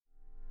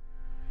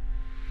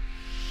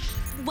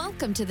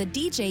Welcome to the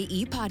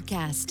DJE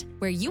podcast,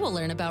 where you will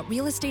learn about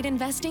real estate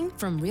investing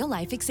from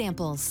real-life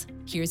examples.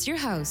 Here's your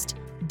host,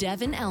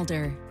 Devin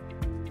Elder.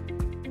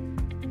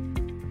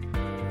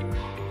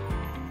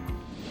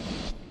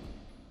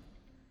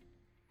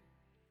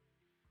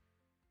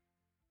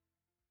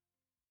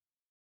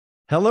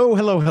 Hello,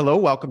 hello, hello.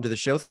 Welcome to the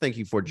show. Thank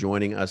you for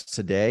joining us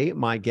today.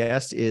 My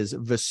guest is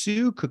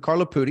Vasu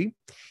Kakarlapudi.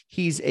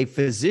 He's a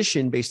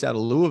physician based out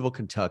of Louisville,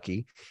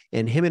 Kentucky,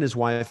 and him and his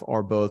wife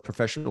are both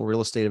professional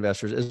real estate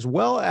investors, as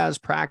well as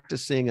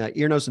practicing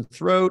ear, nose, and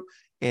throat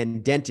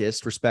and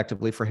dentist,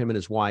 respectively, for him and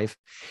his wife.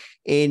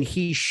 And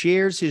he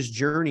shares his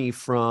journey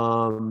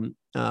from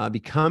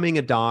becoming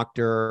a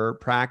doctor,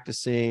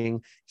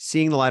 practicing,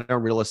 seeing the light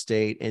on real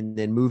estate, and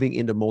then moving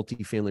into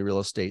multifamily real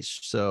estate.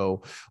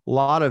 So a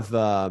lot of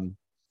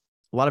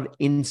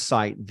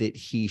insight that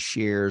he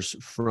shares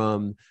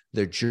from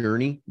the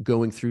journey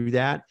going through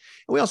that.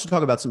 And we also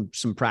talk about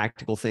some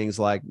practical things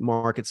like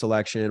market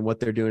selection, what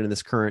they're doing in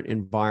this current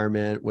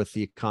environment with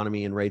the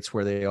economy and rates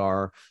where they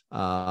are,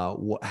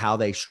 how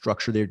they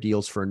structure their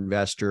deals for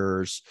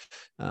investors,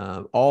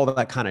 all of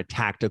that kind of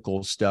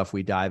tactical stuff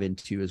we dive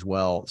into as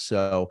well.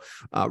 So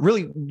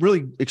really,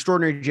 really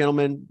extraordinary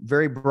gentleman,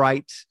 very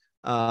bright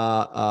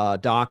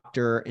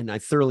doctor, and I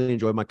thoroughly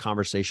enjoyed my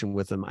conversation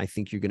with him. I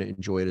think you're going to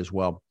enjoy it as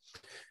well.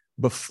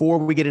 Before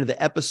we get into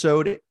the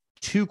episode,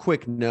 two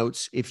quick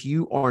notes. If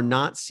you are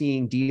not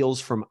seeing deals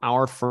from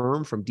our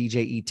firm, from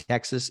DJE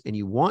Texas, and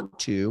you want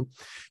to,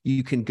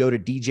 you can go to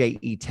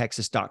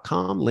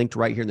djetexas.com, linked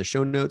right here in the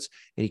show notes,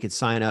 and you can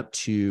sign up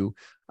to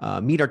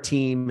meet our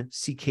team,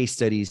 see case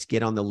studies,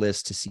 get on the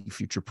list to see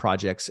future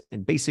projects,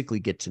 and basically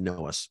get to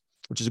know us,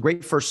 which is a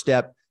great first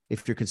step.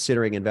 If you're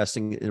considering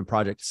investing in a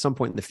project at some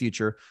point in the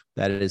future,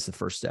 that is the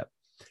first step.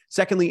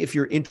 Secondly, if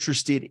you're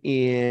interested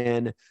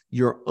in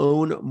your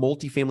own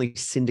multifamily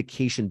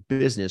syndication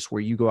business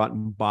where you go out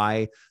and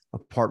buy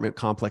apartment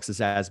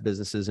complexes as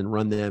businesses and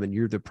run them, and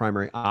you're the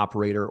primary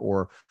operator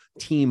or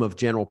team of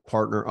general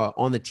partner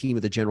on the team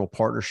of the general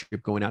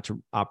partnership going out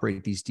to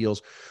operate these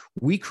deals,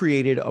 we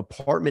created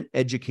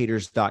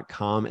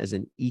apartmenteducators.com as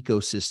an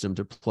ecosystem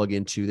to plug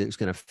into that's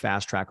going to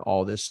fast track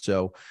all this.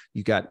 So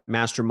you got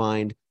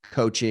mastermind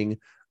coaching,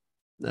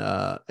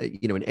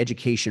 an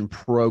education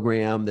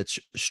program that's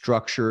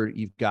structured.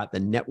 You've got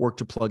the network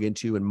to plug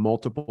into in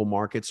multiple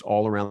markets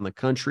all around the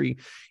country.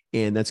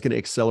 And that's going to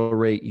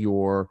accelerate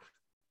your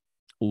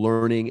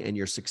learning and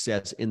your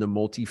success in the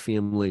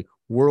multifamily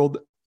world.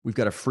 We've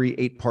got a free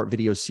 8-part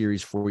video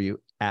series for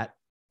you at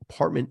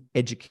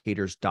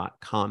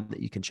apartmenteducators.com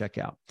that you can check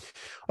out.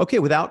 Okay,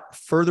 without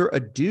further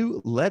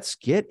ado, let's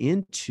get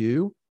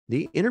into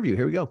the interview.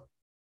 Here we go.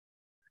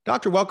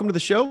 Doctor, welcome to the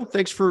show.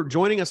 Thanks for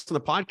joining us on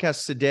the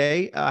podcast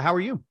today. How are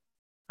you?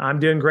 I'm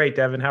doing great,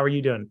 Devin. How are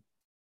you doing?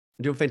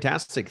 I'm doing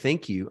fantastic.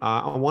 Thank you.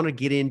 I want to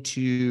get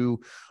into,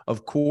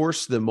 of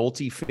course, the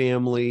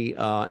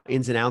multifamily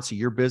ins and outs of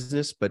your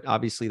business, but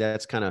obviously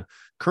that's kind of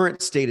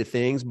current state of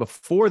things.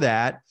 Before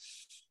that,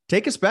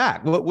 take us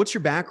back. What's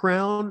your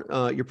background,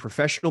 your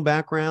professional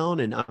background?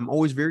 And I'm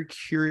always very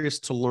curious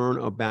to learn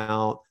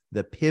about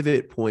the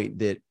pivot point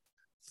that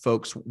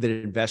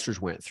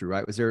investors went through,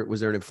 right? Was there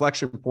an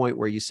inflection point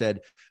where you said,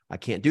 I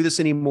can't do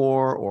this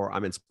anymore, or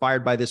I'm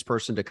inspired by this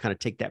person to kind of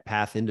take that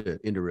path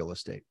into real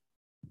estate?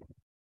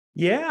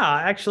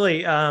 Yeah,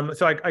 actually.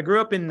 So I grew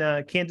up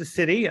in Kansas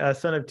City,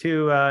 son of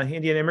two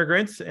Indian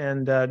immigrants,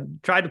 and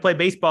tried to play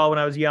baseball when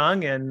I was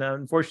young. And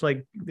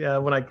unfortunately,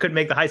 when I couldn't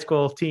make the high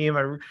school team,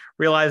 I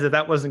realized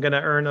that wasn't going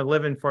to earn a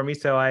living for me.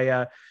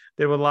 So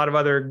there were a lot of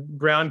other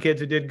brown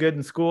kids who did good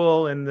in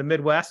school in the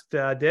Midwest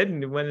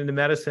and went into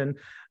medicine.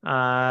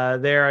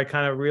 There, I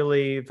kind of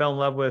really fell in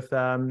love with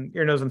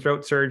ear, nose, and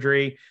throat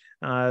surgery.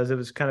 It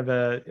was kind of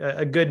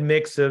a good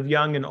mix of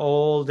young and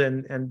old,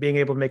 and being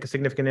able to make a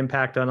significant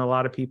impact on a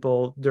lot of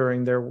people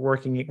during their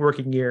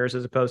working years,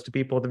 as opposed to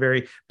people at the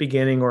very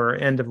beginning or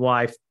end of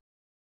life.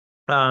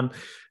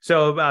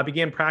 So I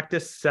began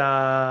practice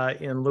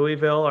in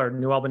Louisville, or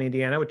New Albany,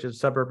 Indiana, which is a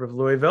suburb of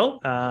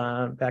Louisville,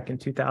 back in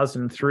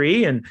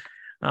 2003. And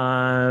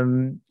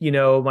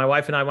my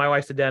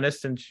wife's a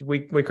dentist, and we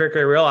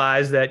quickly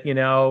realized that,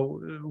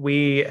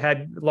 we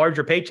had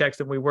larger paychecks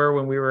than we were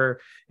when we were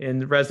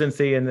in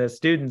residency and the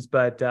students,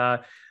 but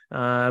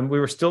we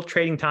were still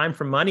trading time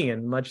for money.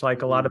 And much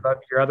like a lot of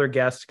your other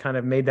guests kind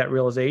of made that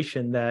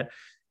realization that,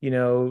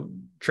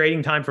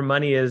 trading time for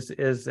money is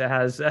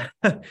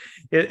not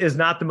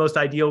the most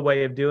ideal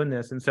way of doing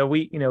this. And so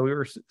we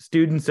were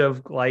students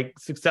of like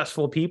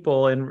successful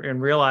people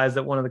and realized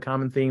that one of the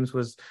common themes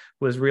was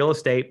real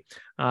estate.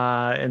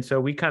 And so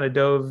we kind of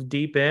dove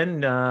deep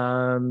in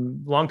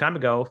long time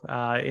ago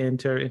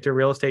into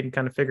real estate, and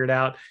kind of figured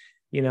out,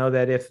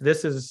 that if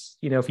this is,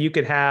 if you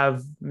could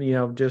have,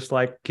 just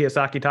like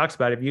Kiyosaki talks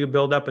about, if you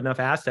build up enough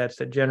assets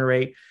that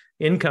generate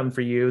income for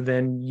you,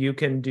 then you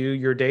can do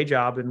your day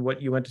job and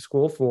what you went to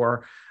school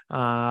for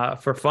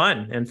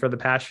fun and for the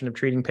passion of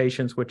treating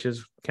patients, which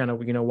is kind of,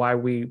 why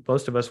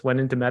most of us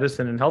went into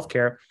medicine and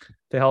healthcare,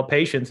 to help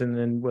patients. And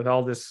then with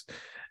all this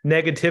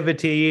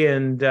negativity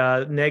and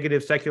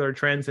negative secular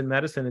trends in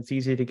medicine, it's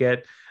easy to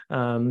get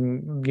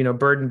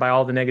burdened by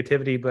all the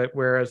negativity. But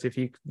whereas if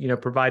you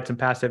provide some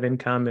passive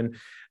income and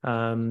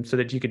so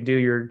that you can do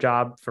your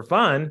job for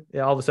fun, it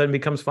all of a sudden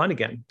becomes fun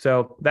again.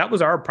 So that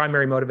was our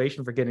primary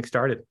motivation for getting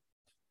started.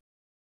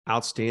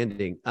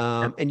 Outstanding.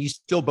 And you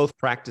still both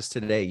practice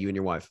today, you and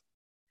your wife?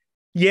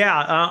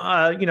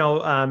 Yeah,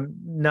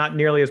 not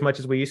nearly as much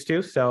as we used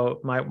to.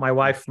 So my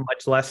wife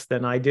much less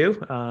than I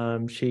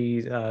do.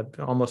 She's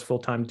almost full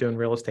time doing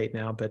real estate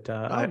now, but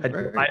I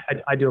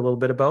do a little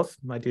bit of both.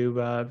 I do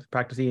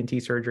practice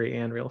ENT surgery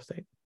and real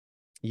estate.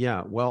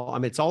 Yeah, well, I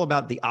mean, it's all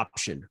about the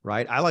option,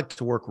 right? I like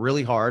to work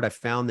really hard. I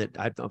found that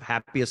I'm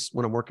happiest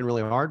when I'm working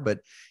really hard, but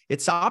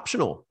it's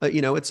optional.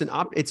 It's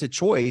it's a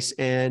choice,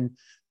 and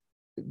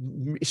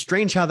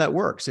strange how that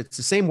works. It's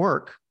the same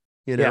work.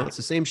 It's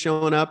the same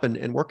showing up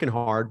and working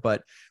hard,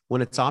 but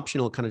when it's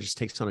optional, it kind of just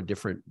takes on a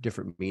different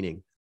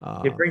meaning.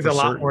 It brings a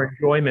lot more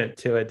enjoyment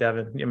to it,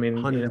 Devin. I mean,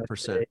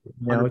 100%.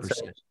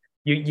 100%.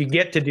 You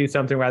get to do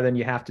something rather than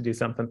you have to do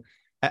something.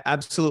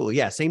 Absolutely.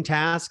 Yeah. Same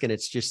task. And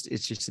it's just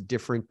a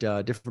different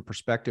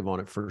perspective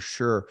on it for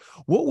sure.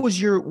 What was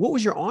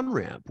your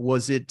on-ramp?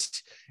 Was it,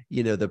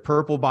 the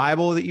Purple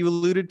Bible that you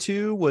alluded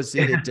to? Was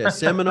it a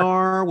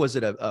seminar? Was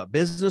it a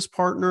business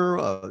partner,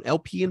 an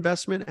LP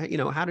investment?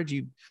 How did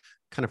you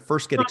kind of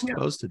first get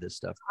exposed to this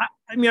stuff?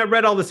 I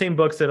read all the same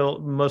books that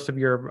most of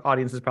your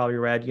audience has probably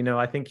read.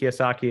 I think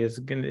Kiyosaki is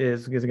going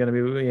to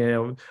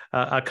be,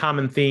 a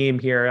common theme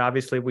here.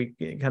 Obviously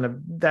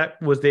that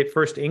was the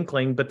first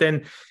inkling, but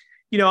then,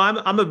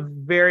 I'm a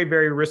very,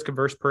 very risk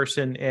averse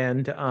person.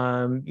 And,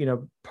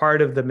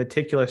 part of the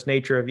meticulous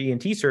nature of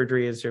ENT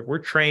surgery is that we're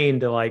trained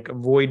to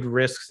avoid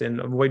risks and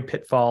avoid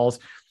pitfalls.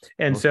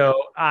 And so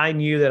I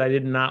knew that I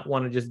did not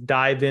want to just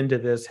dive into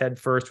this head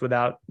first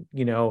without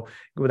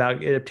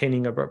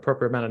obtaining an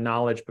appropriate amount of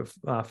knowledge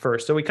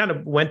first. So we kind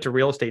of went to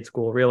real estate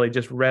school, really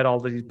just read all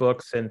these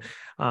books and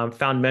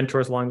found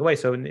mentors along the way.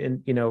 So,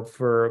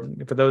 for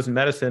those in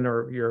medicine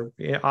or your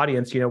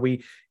audience,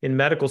 we in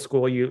medical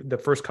school,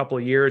 the first couple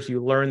of years,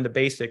 you learn the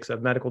basics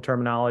of medical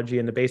terminology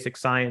and the basic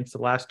science. The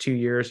last 2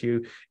 years,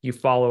 you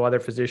follow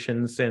other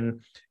physicians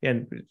and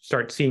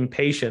start seeing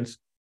patients.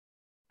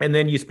 And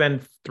then you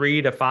spend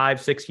 3 to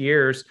 5, 6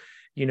 years,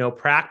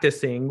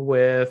 practicing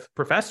with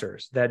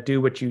professors that do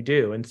what you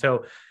do. And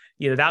so,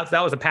 that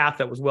was a path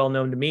that was well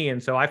known to me.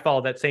 And so I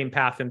followed that same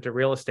path into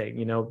real estate.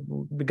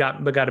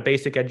 Got a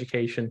basic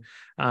education,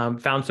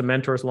 found some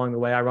mentors along the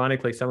way.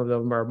 Ironically, some of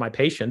them are my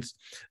patients,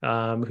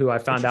 who I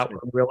found out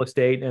were in real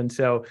estate. And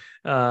so,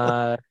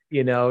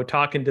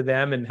 talking to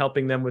them and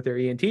helping them with their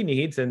ENT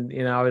needs.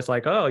 And, I was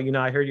like, oh,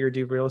 I heard you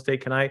do real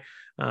estate. Can I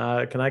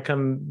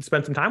come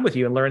spend some time with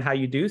you and learn how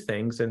you do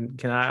things? And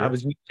I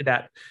was used to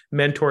that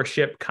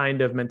mentorship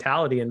kind of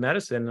mentality in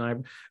medicine. And I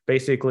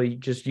basically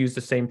just used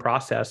the same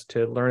process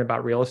to learn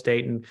about real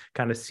estate and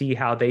kind of see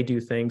how they do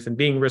things. And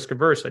being risk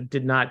averse, I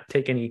did not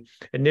take any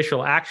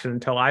initial action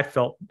until I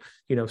felt,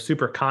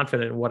 super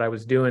confident in what I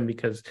was doing,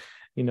 because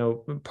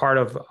part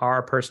of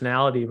our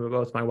personality,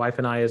 both my wife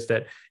and I, is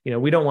that,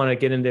 we don't want to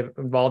get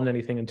involved in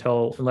anything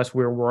unless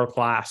we're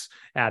world-class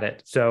at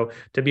it. So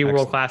to be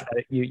world-class at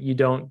it, you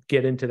don't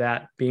get into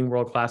that being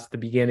world-class at the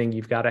beginning.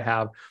 You've got to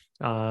have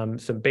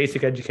some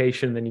basic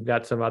education, then you've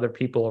got some other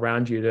people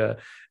around you to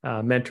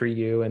mentor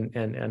you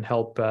and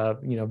help,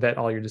 vet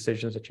all your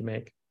decisions that you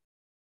make.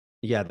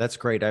 Yeah, that's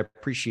great. I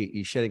appreciate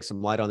you shedding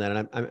some light on that.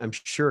 And I'm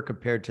sure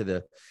compared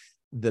to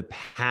the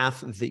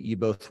path that you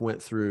both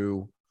went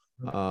through,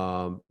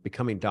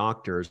 becoming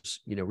doctors,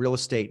 real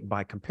estate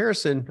by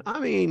comparison,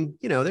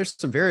 there's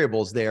some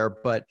variables there,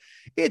 but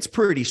it's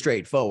pretty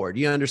straightforward.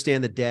 You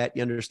understand the debt,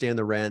 you understand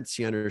the rents,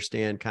 you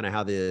understand kind of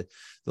how the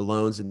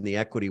loans and the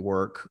equity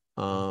work.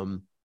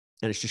 And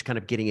it's just kind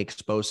of getting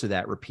exposed to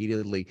that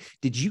repeatedly.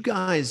 Did you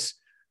guys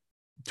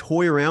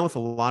toy around with a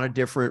lot of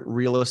different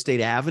real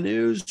estate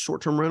avenues,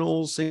 short-term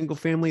rentals, single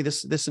family,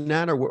 this and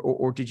that,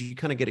 or did you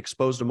kind of get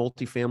exposed to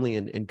multifamily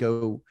and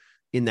go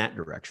in that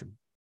direction?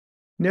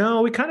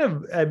 No, we kind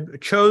of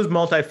chose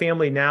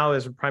multifamily now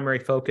as a primary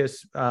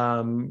focus,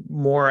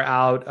 more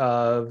out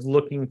of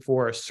looking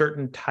for a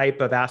certain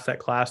type of asset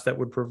class that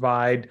would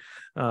provide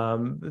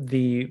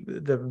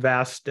the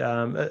vast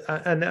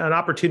an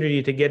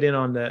opportunity to get in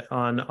on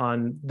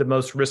the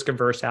most risk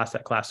averse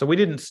asset class. So we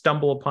didn't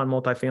stumble upon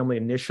multifamily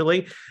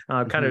initially.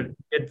 Kind of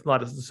did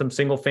some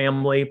single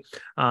family,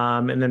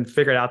 and then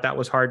figured out that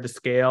was hard to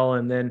scale,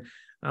 and then.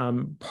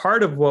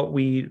 Part of what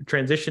we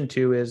transitioned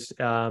to is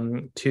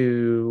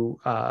to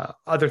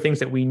other things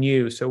that we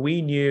knew. So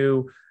we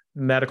knew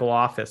medical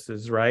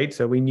offices, right?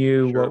 So we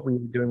knew what we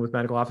were doing with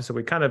medical office. So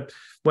we kind of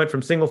went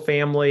from single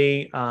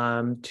family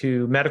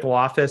to medical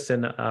office,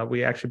 and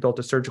we actually built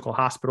a surgical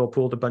hospital,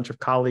 pooled a bunch of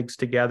colleagues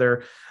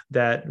together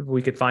that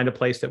we could find a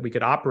place that we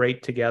could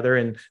operate together,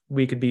 and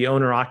we could be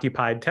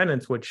owner-occupied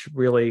tenants, which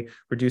really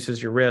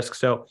reduces your risk.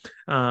 So,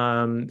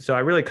 so I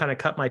really kind of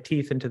cut my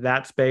teeth into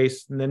that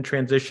space, and then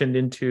transitioned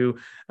into,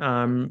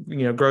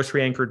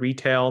 grocery-anchored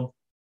retail.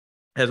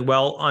 as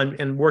well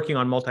and working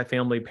on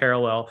multifamily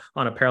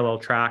on a parallel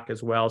track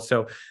as well.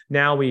 So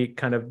now we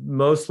kind of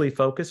mostly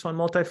focus on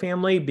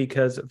multifamily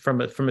because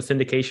from a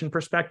syndication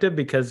perspective,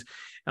 because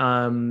we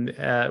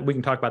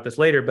can talk about this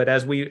later, but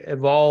as we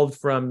evolved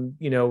from,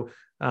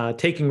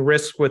 taking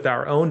risks with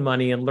our own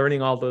money and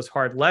learning all those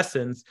hard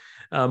lessons,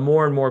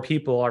 more and more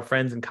people, our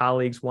friends and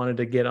colleagues, wanted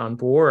to get on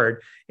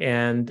board.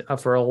 And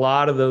for a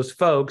lot of those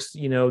folks,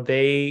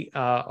 they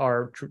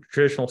are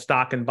traditional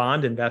stock and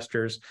bond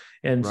investors.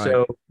 And Right.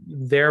 so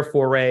their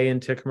foray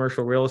into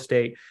commercial real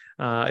estate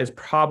is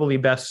probably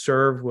best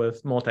served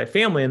with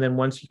multifamily. And then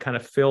once you kind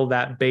of fill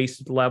that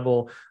base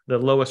level, the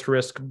lowest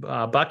risk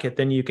bucket,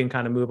 then you can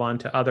kind of move on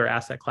to other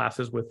asset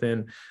classes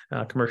within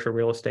commercial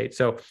real estate.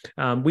 So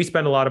we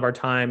spend a lot of our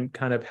time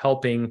kind of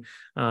helping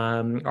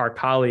our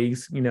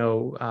colleagues,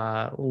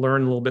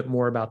 learn a little bit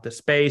more about the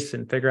space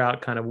and figure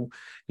out kind of,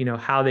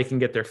 how they can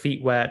get their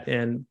feet wet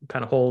and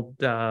kind of hold,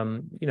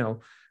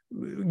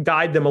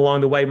 guide them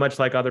along the way, much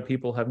like other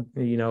people have,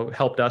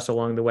 helped us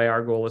along the way.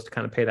 Our goal is to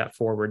kind of pay that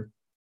forward.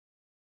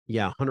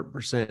 Yeah,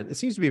 100%. It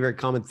seems to be a very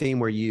common theme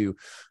where and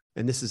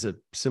this is a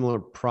similar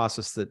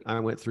process that I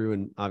went through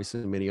and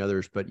obviously many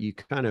others, but you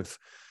kind of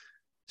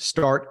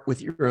start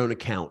with your own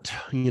account,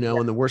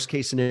 and the worst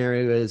case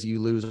scenario is you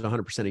lose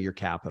 100% of your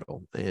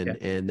capital,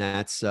 and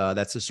that's a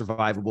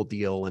survivable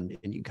deal, and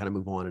you kind of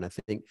move on. And I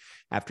think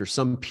after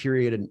some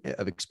period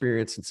of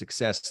experience and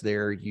success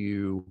there,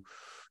 you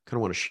kind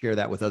of want to share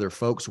that with other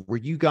folks. Were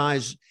you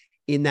guys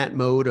in that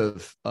mode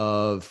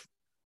of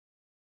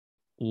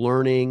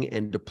learning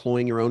and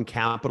deploying your own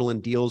capital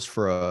in deals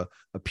for a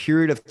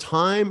period of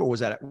time, or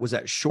was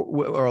that short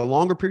or a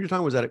longer period of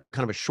time? Was that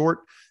kind of a short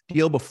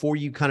deal before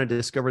you kind of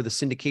discovered the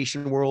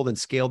syndication world and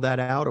scaled that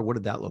out, or what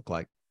did that look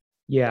like?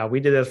 Yeah, we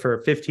did this for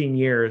 15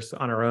 years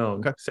on our own.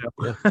 Okay. So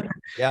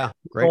yeah,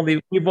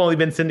 great. We've only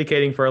been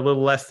syndicating for a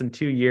little less than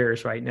 2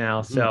 years right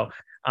now. Mm-hmm. So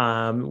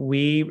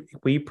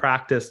we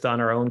practiced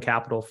on our own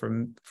capital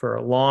for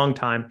a long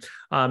time.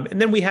 And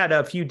then we had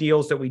a few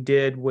deals that we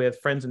did with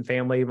friends and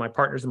family, my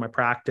partners in my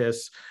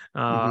practice.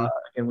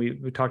 And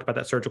we talked about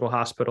that surgical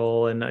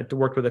hospital, and I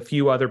worked with a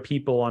few other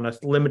people on a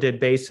limited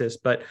basis,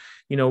 but,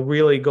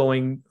 really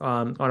going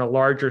on a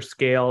larger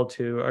scale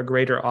to a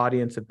greater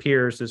audience of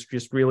peers has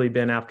just really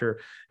been after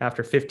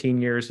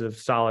 15 years of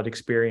solid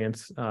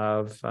experience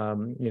of,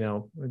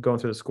 going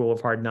through the school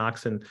of hard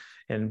knocks and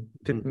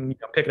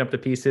picking up the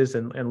pieces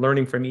and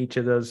learning from each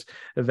of those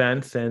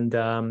events and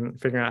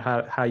figuring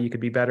out how you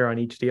could be better on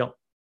each deal.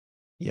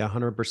 Yeah,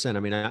 100%. I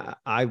mean,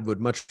 I would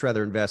much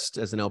rather invest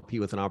as an LP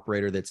with an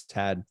operator that's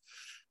had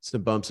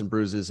some bumps and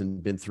bruises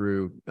and been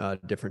through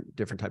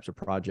different types of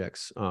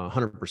projects.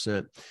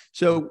 100%.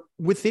 So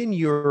within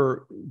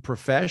your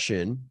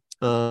profession,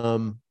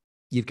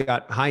 you've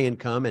got high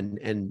income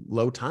and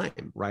low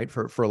time, right?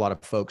 For a lot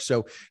of folks.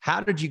 So how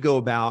did you go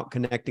about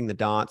connecting the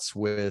dots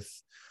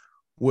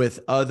with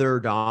other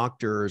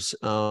doctors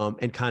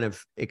and kind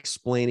of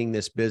explaining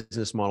this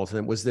business model to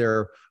them? Was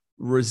there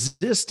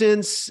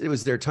resistance?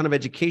 Was there a ton of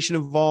education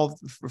involved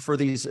for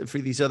these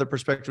other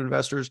prospective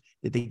investors?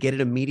 Did they get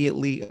it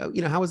immediately?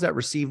 How was that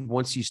received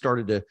once you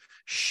started to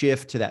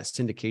shift to that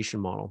syndication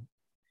model?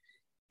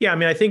 Yeah, I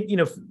mean, I think,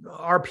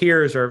 our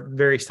peers are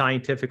very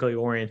scientifically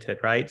oriented,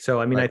 right?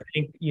 So, I mean, right. I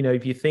think,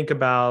 if you think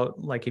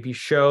about, like, if you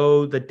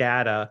show the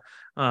data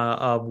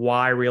of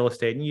why real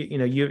estate, and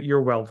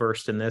you're well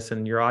versed in this,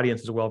 and your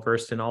audience is well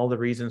versed in all the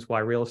reasons why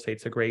real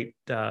estate's a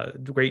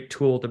great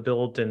tool to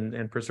build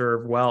and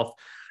preserve wealth.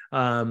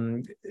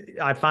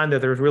 I find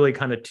that there's really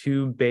kind of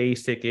two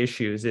basic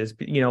issues. Is,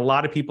 a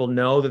lot of people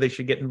know that they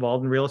should get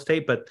involved in real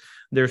estate, but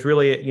there's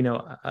really,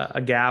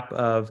 a gap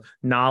of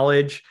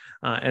knowledge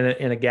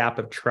and a gap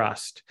of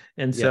trust.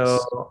 And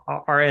so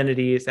our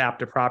entity is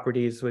Apta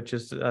Properties, which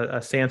is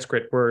a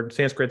Sanskrit word.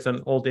 Sanskrit's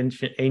an old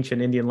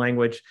ancient Indian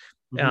language,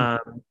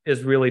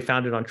 is really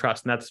founded on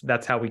trust. And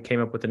that's how we came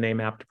up with the name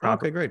Apta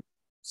Properties. Okay, great.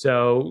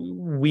 So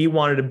we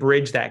wanted to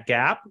bridge that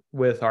gap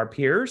with our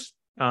peers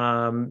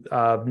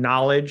of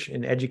knowledge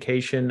and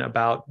education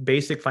about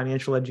basic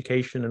financial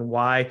education and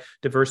why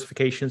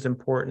diversification is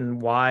important,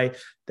 why,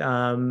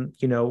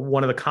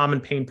 one of the common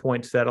pain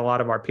points that a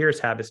lot of our peers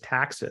have is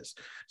taxes.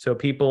 So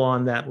people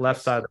on that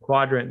left side of the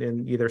quadrant,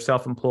 in either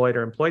self-employed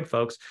or employed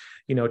folks,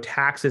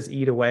 taxes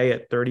eat away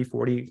at 30,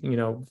 40,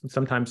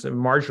 sometimes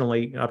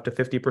marginally up to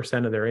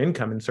 50% of their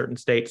income in certain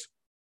states.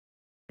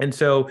 And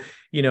so,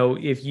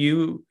 if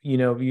you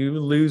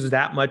lose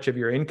that much of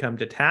your income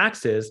to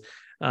taxes,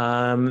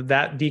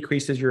 that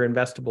decreases your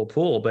investable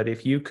pool. But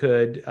if you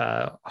could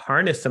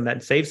harness some of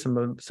that, save some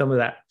of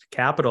that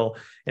capital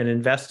and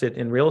invest it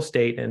in real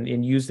estate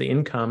and use the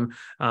income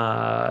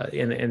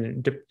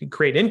and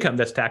create income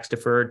that's tax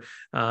deferred,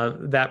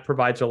 that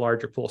provides a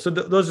larger pool. So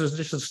those are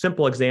just a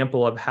simple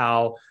example of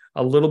how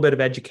a little bit of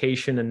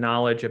education and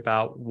knowledge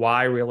about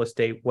why real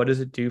estate, what does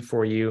it do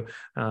for you?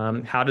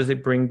 How does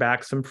it bring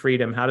back some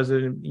freedom? How does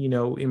it,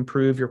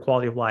 improve your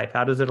quality of life?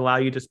 How does it allow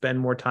you to spend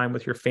more time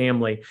with your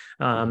family?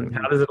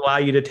 How does it allow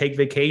you to take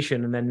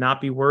vacation and then not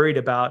be worried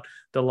about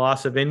the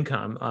loss of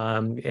income?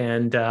 How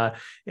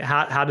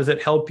does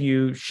it help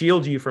you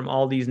shield you from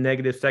all these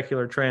negative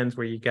secular trends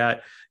where you got,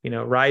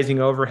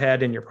 rising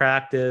overhead in your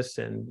practice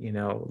and,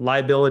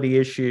 liability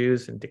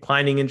issues and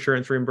declining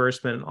insurance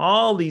reimbursement,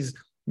 all these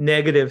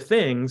negative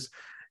things.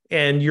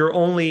 And your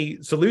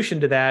only solution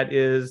to that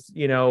is,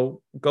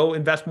 go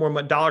invest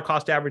more dollar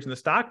cost average in the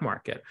stock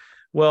market.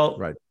 Well,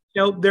 right.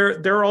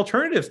 There are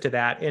alternatives to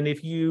that. And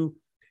if you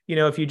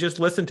just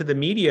listen to the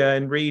media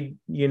and read,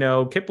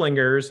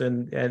 Kiplinger's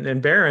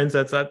and Barron's,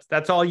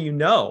 that's all you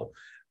know.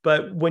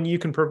 But when you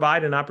can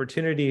provide an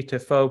opportunity to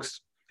folks,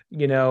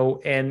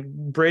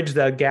 and bridge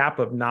the gap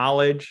of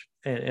knowledge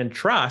and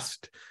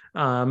trust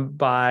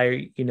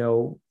by,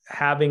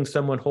 having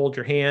someone hold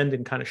your hand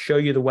and kind of show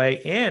you the way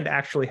and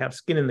actually have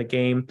skin in the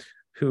game,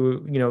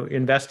 who,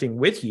 investing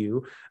with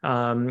you.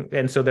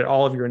 And so that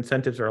all of your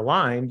incentives are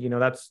aligned,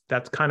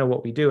 that's kind of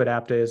what we do at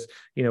APTA is,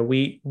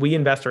 we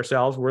invest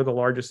ourselves. We're the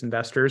largest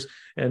investors,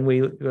 and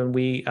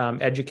we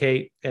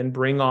educate and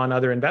bring on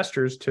other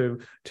investors to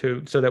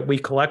so that we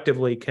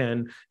collectively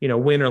can,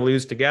 win or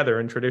lose together.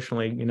 And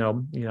traditionally,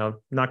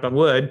 knock on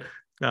wood,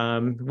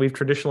 we've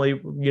traditionally,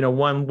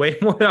 won way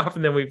more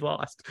often than we've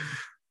lost.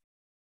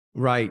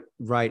 Right.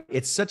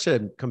 It's such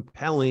a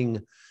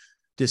compelling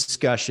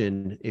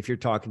discussion. If you're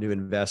talking to an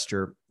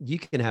investor, you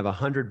can have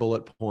 100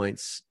 bullet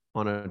points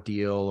on a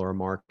deal or a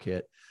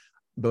market,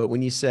 but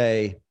when you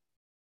say,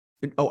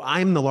 "Oh,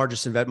 I'm the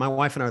largest investor," my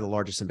wife and I are the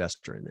largest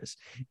investor in this,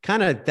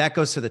 kind of that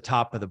goes to the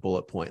top of the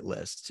bullet point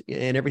list,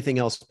 and everything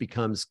else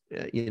becomes,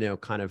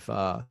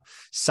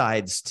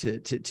 sides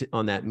to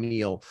on that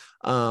meal.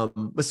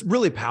 It's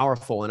really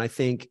powerful, and I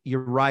think you're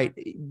right.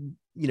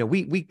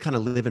 We kind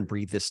of live and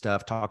breathe this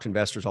stuff. Talk to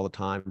investors all the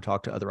time.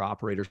 Talk to other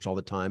operators all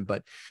the time,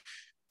 but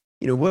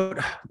what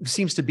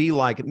seems to be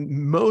like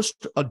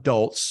most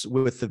adults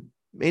with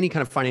any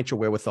kind of financial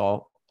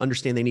wherewithal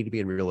understand they need to be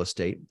in real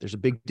estate. There's a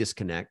big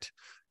disconnect,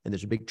 and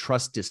there's a big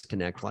trust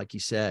disconnect, like you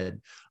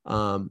said.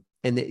 And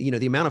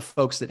the amount of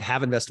folks that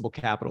have investable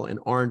capital and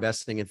are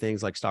investing in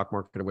things like stock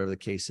market or whatever the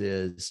case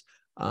is.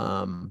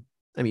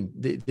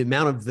 The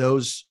amount of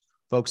those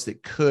folks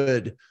that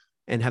could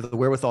and have the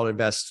wherewithal to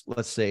invest,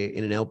 let's say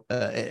in an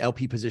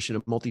LP position,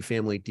 a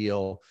multifamily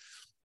deal,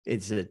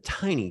 it's a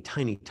tiny,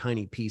 tiny,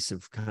 tiny piece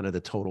of kind of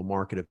the total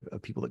market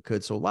of people that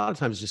could. So a lot of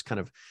times just kind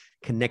of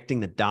connecting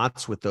the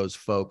dots with those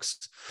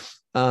folks.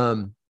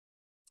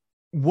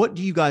 What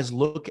do you guys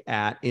look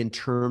at in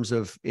terms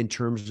of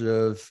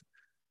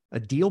a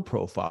deal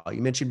profile?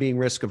 You mentioned being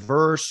risk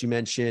averse. You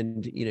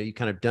mentioned, you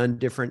kind of done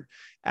different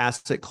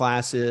asset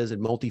classes, and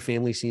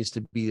multifamily seems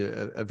to be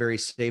a very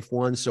safe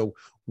one. So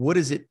what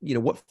is it,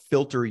 what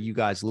filter are you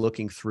guys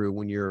looking through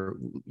when you're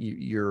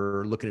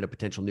looking at a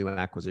potential new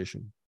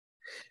acquisition?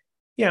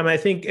 Yeah, I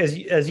think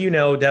as you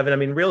know,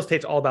 Devin, real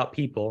estate's all about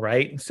people,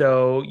 right?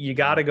 So you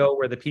got to go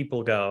where the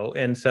people go.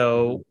 And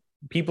so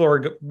people are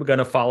going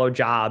to follow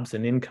jobs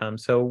and income.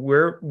 So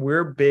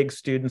we're big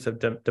students of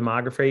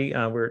demography.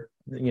 We're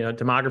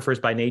demographers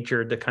by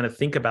nature to kind of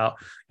think about,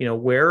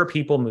 where are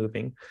people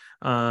moving?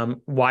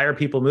 Why are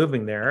people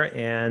moving there?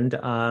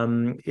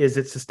 And is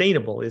it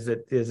sustainable? Is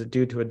it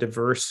due to a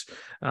diverse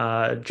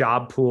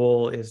job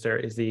pool? Is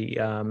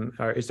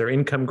there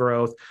income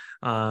growth?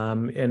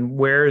 And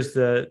where's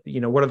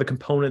what are the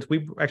components?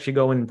 We actually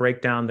go in and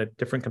break down the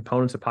different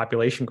components of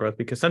population growth,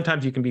 because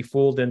sometimes you can be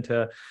fooled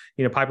into,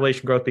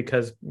 population growth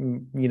because,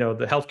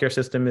 the healthcare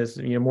system is,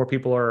 more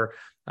people are,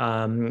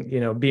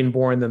 being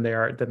born than they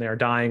are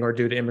dying, or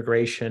due to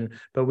immigration.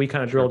 But we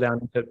kind of drill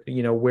down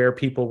into, where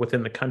people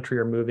within the country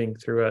are moving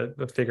through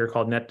a figure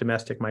called net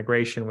domestic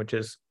migration, which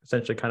is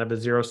essentially kind of a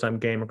zero-sum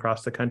game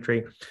across the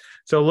country.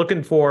 So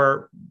looking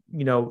for,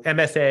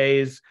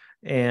 MSAs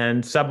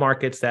and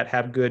submarkets that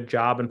have good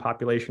job and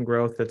population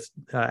growth, that's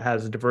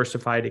has a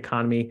diversified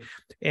economy,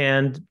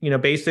 and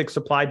basic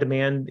supply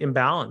demand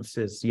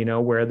imbalances,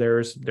 where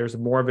there's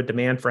more of a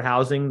demand for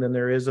housing than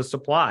there is a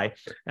supply,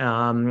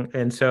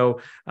 and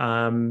so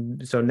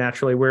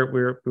naturally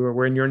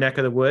we're in your neck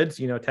of the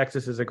woods.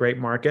 Texas is a great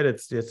market.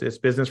 It's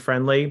business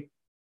friendly.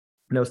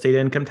 No state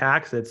income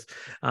tax. It's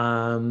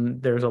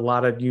there's a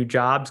lot of new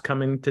jobs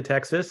coming to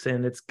Texas,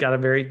 and it's got a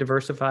very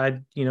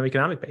diversified,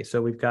 economic base. So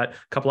we've got a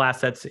couple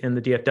assets in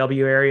the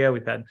DFW area.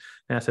 We've had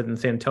an asset in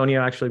San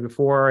Antonio actually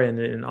before, and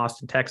in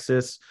Austin,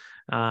 Texas,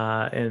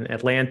 in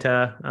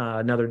Atlanta,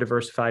 another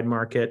diversified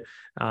market,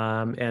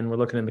 and we're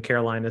looking in the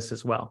Carolinas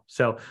as well.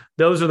 So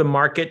those are the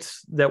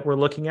markets that we're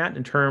looking at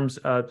in terms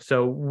of.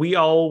 So we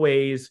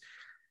always,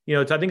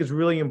 I think it's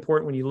really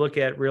important when you look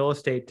at real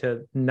estate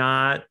to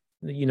not,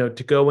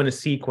 to go in a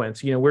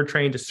sequence. We're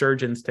trained as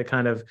surgeons to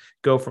kind of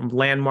go from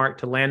landmark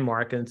to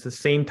landmark. And it's the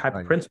same type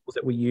of principles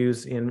that we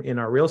use in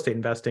our real estate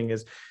investing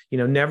is,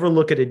 never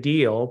look at a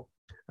deal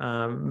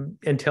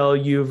until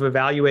you've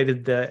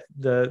evaluated the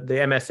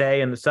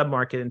MSA and the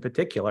submarket in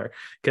particular,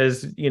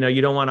 because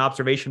you don't want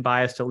observation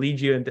bias to lead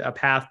you into a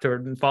path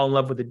to fall in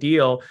love with a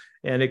deal,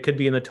 and it could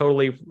be in the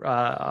totally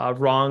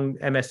wrong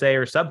MSA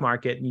or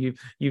submarket, and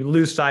you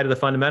lose sight of the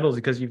fundamentals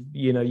because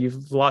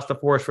you've lost the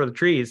forest for the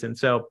trees. And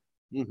so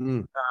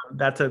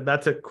that's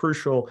a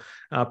crucial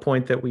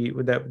point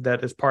that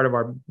is part of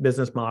our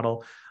business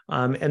model.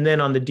 And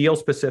then on the deal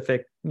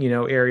specific,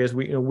 areas,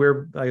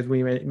 we're, as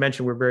we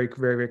mentioned, we're very,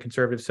 very, very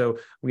conservative. So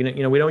we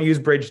don't use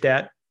bridge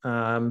debt.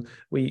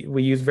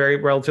 We use very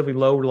relatively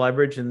low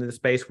leverage in the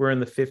space. We're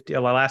in the 50.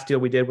 The last deal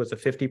we did was a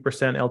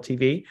 50%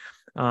 LTV.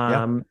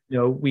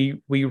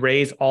 We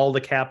raise all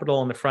the capital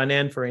on the front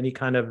end for any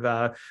kind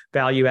of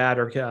value add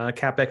or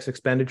CapEx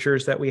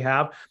expenditures that we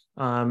have.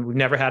 We've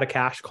never had a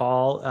cash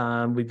call.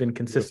 We've been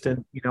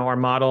consistent. Our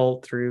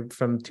model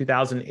from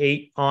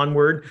 2008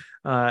 onward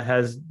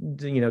has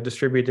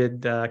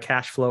distributed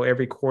cash flow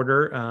every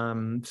quarter.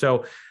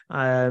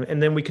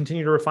 And then we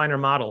continue to refine our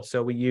model.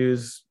 So we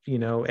use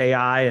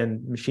AI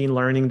and machine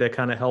learning to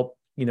kind of help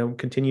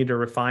continue to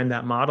refine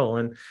that model.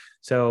 And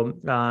so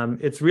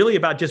it's really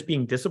about just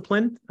being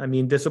disciplined.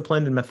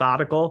 Disciplined and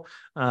methodical,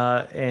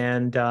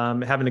 and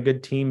having a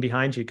good team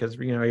behind you, because as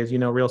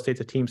real estate's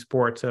a team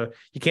sport. So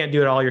you can't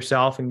do it all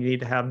yourself, and you need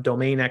to have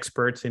domain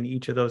experts in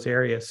each of those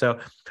areas. So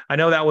I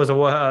know that was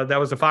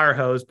a fire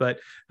hose, but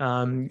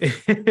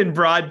in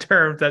broad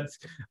terms,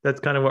 that's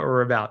kind of what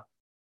we're about.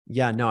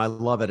 Yeah, no, I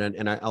love it.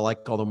 And I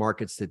like all the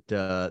markets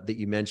that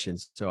you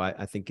mentioned. So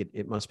I think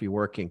it must be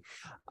working.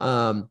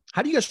 How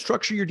do you guys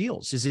structure your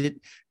deals? Is it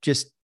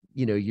just,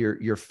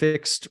 your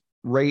fixed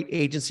rate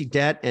agency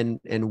debt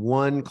and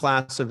one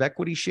class of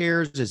equity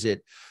shares? Is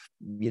it,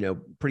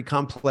 pretty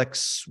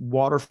complex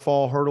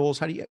waterfall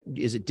hurdles?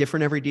 Is it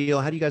different every deal?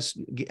 How do you guys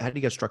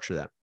structure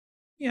that?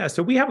 Yeah,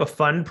 so we have a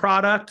fund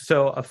product.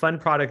 So a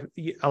fund product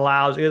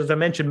allows, as I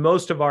mentioned,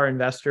 most of our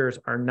investors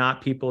are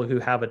not people who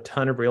have a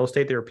ton of real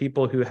estate. They're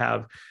people who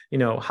have,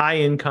 high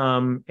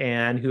income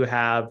and who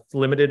have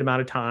limited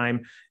amount of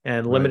time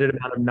and limited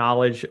amount of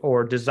knowledge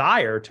or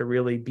desire to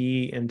really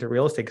be into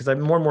real estate. Because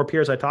more and more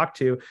peers I talk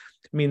to,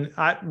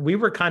 we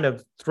were kind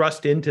of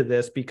thrust into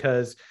this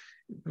because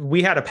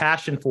we had a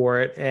passion for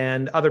it,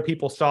 and other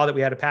people saw that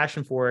we had a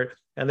passion for it,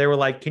 and they were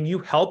like, "Can you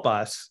help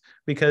us?"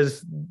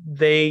 Because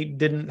they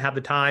didn't have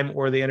the time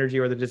or the energy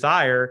or the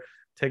desire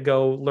to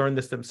go learn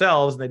this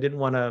themselves, and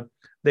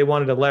they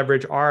wanted to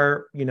leverage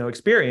our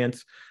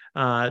experience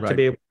to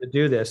be able to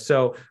do this.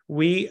 So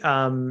we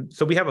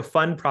have a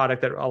fund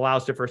product that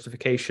allows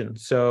diversification.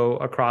 So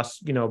across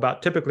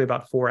typically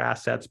about 4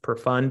 assets per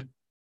fund.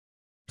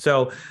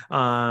 So,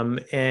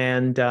 that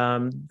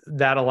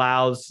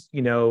allows,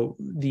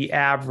 the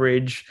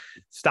average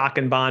stock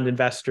and bond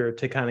investor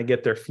to kind of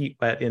get their feet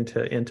wet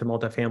into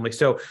multifamily.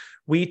 So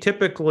we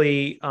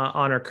typically,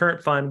 on our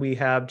current fund, we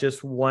have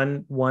just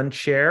one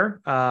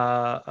share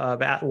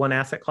of one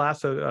asset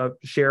class, a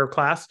share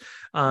class.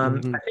 I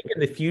think in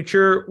the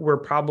future, we're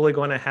probably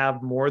going to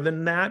have more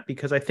than that,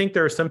 because I think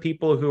there are some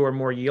people who are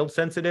more yield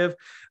sensitive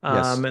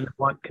and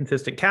want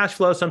consistent cash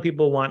flow. Some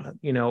people want,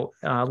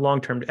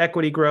 long-term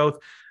equity growth.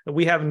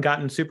 We haven't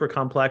gotten super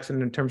complex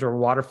in terms of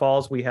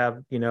waterfalls. We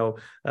have,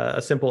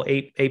 a simple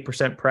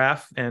 8%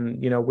 pref, and,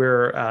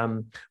 we're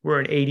an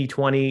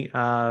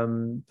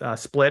 80-20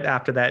 split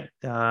after that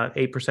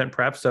 8%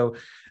 pref. So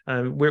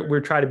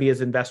we're trying to be as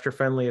investor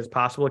friendly as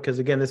possible, because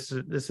again, this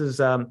is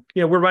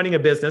we're running a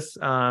business,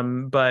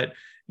 but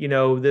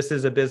this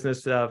is a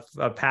business of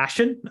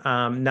passion,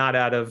 not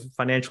out of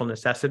financial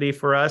necessity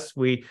for us.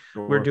 We're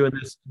doing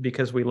this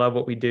because we love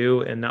what we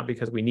do and not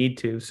because we need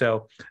to.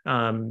 So,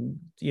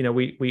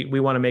 we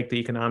want to make the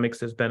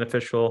economics as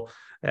beneficial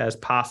as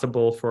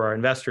possible for our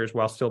investors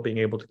while still being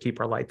able to keep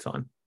our lights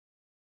on.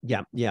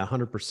 Yeah,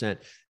 100%.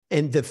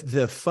 And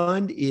the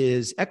fund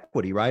is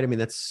equity, right?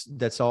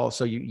 That's all.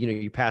 So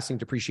you're passing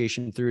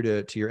depreciation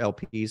through to your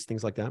LPs,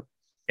 things like that.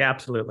 Yeah,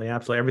 absolutely.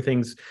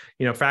 Everything's,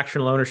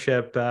 fractional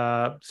ownership.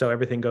 So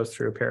everything goes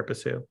through pari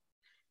passu.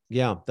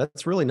 Yeah,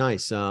 that's really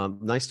nice.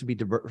 Nice to be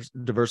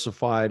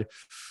diversified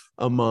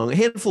among a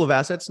handful of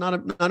assets, not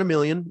a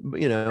million,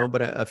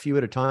 but a few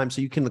at a time.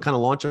 So you can kind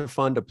of launch a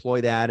fund,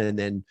 deploy that, and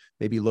then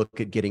maybe look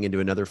at getting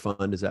into another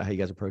fund. Is that how you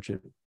guys approach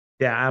it?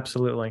 Yeah,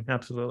 absolutely.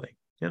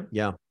 Yeah.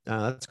 Yeah.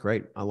 That's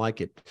great. I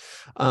like it.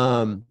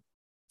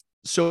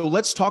 So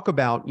let's talk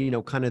about,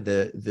 kind of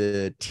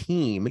the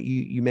team.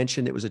 You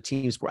mentioned it was a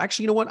team sport.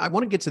 Actually, you know what? I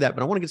want to get to that,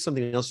 but I want to get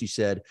something else you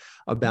said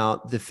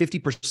about the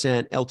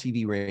 50%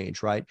 LTV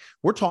range, right?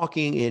 We're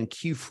talking in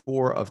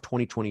Q4 of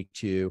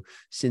 2022,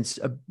 since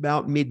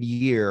about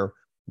mid-year,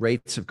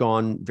 rates have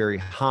gone very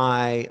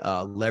high,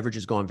 leverage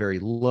has gone very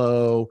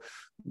low,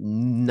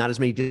 not as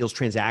many deals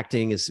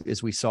transacting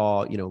as we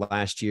saw,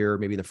 last year,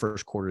 maybe in the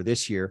first quarter of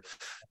this year.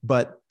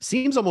 But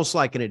seems almost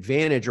like an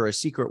advantage or a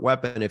secret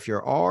weapon if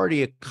you're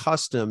already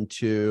accustomed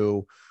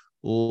to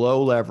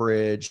low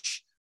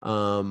leverage,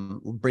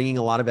 bringing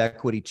a lot of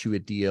equity to a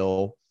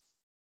deal.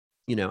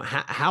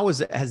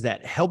 has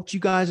that helped you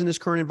guys in this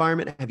current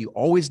environment? Have you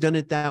always done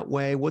it that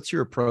way? What's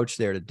your approach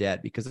there to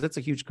debt? Because that's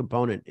a huge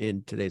component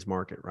in today's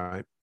market,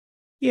 right?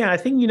 Yeah, I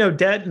think,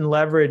 debt and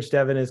leverage,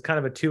 Devin, is kind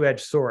of a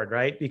two-edged sword,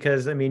 right?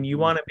 Because, I mean, you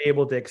want to be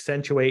able to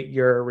accentuate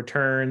your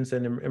returns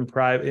and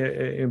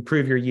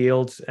improve your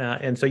yields.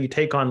 And so you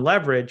take on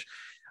leverage.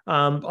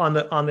 On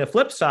the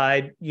flip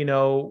side,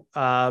 if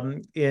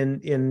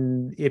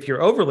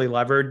you're overly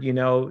levered, you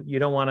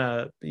don't want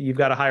to, you've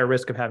got a higher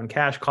risk of having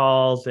cash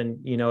calls.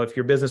 And, if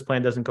your business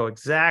plan doesn't go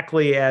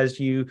exactly as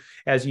you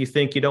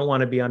think, you don't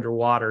want to be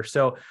underwater.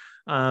 So,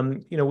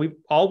 we've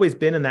always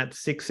been in that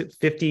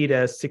 50 to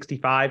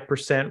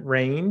 65%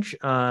 range.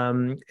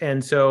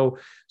 And so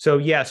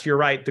yes, you're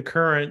right. The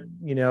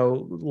current,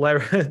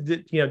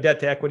 debt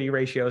to equity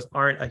ratios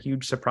aren't a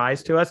huge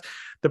surprise to us.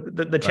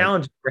 The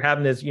challenge we're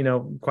having is,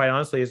 quite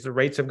honestly, is the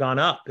rates have gone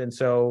up. And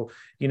so,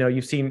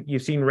 you've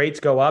seen rates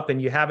go up,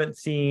 and you haven't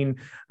seen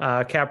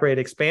cap rate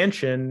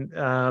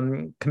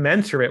expansion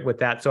commensurate with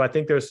that. So I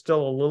think there's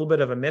still a little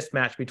bit of a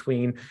mismatch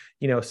between,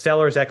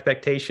 sellers'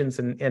 expectations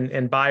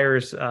and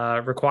buyers'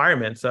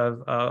 requirements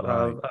of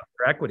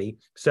their equity.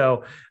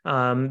 So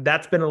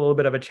that's been a little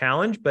bit of a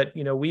challenge. But,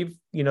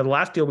 the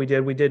last deal we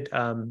did,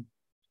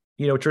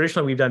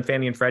 traditionally we've done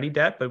Fannie and Freddie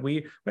debt, but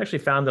we actually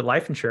found that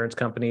life insurance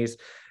companies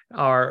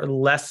are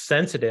less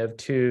sensitive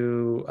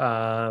to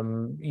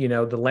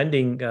the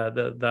lending,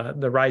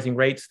 the rising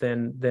rates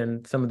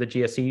than some of the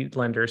GSE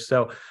lenders.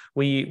 So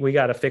we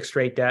got a fixed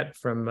rate debt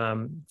from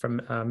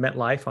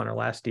MetLife on our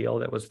last deal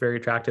that was very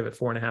attractive at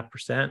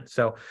 4.5%.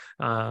 So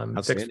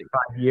fixed for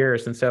 5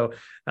 years. And so,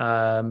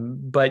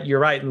 but you're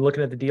right. And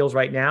looking at the deals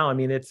right now, I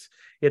mean, it's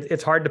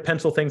hard to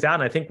pencil things out.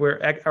 And I think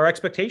our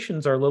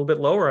expectations are a little bit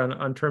lower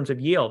on terms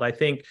of yield. I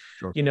think,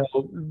 sure,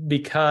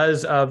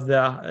 because of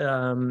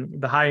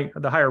the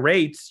higher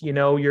rates,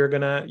 you're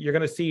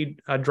gonna see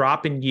a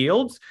drop in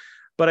yields.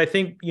 But I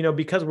think,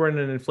 because we're in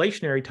an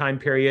inflationary time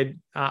period,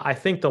 I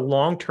think the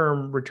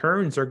long-term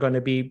returns are going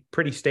to be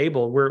pretty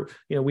stable.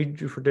 We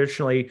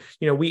traditionally,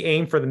 we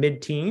aim for the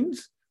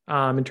mid-teens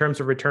in terms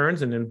of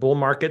returns, and in bull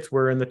markets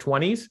we're in the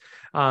 20s,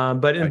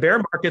 but in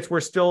bear markets we're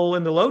still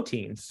in the low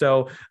teens.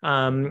 So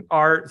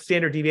our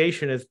standard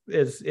deviation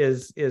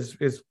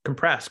is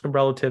compressed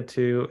relative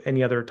to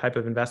any other type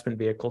of investment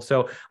vehicle.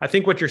 So I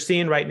think what you're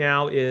seeing right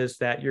now is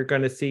that you're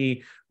going to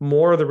see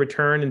more of the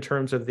return in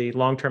terms of the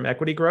long-term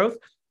equity growth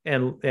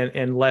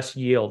and less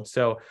yield.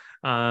 So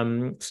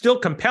still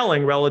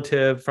compelling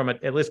relative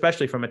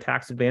especially from a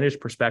tax advantage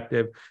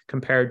perspective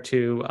compared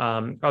to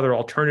other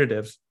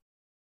alternatives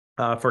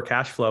for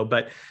cash flow.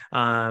 But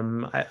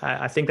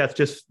I think that's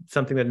just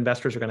something that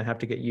investors are going to have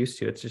to get used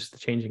to. It's just the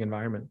changing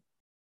environment.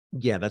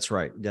 Yeah, that's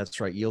right. That's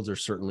right. Yields are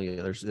certainly,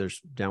 there's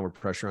downward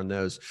pressure on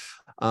those.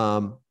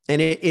 And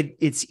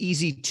it's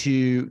easy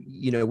to,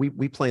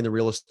 we play in the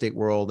real estate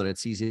world, and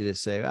it's easy to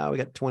say, we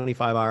got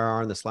 25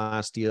 IRR in this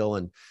last deal.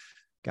 And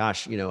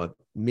gosh,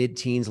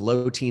 mid-teens,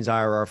 low teens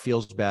IRR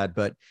feels bad.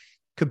 But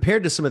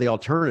compared to some of the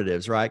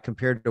alternatives, right?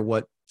 Compared to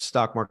what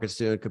stock market's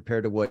doing,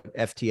 compared to what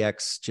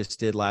FTX just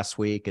did last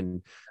week,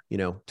 and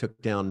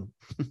took down,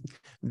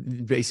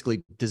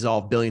 basically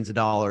dissolved billions of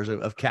dollars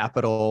of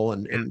capital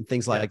and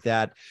things like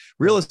that.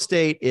 Real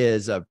estate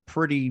is a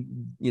pretty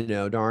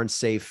darn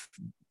safe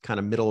kind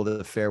of middle of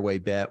the fairway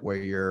bet, where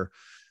you're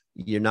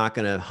not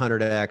going to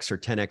 100x or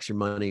 10x your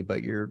money,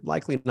 but you're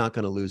likely not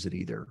going to lose it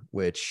either.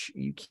 Which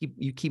you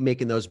keep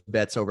making those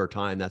bets over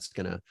time. That's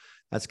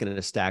going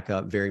to stack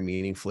up very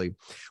meaningfully.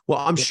 Well,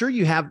 I'm sure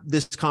you have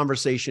this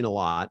conversation a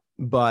lot,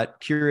 but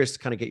curious to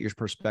kind of get your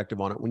perspective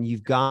on it. When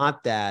you've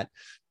got that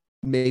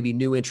maybe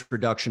new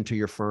introduction to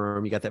your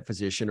firm, you got that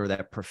physician or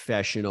that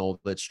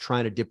professional that's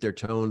trying to dip their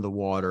toe in the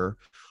water,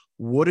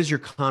 what is your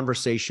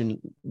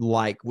conversation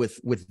like with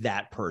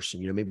that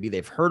person? Maybe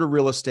they've heard of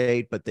real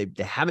estate, but they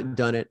haven't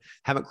done it,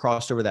 haven't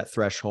crossed over that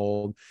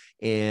threshold,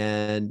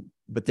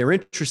 but they're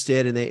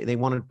interested and they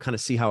want to kind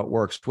of see how it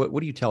works. What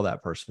do you tell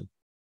that person?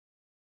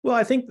 Well,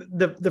 I think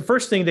the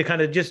first thing to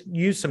kind of just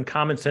use some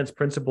common sense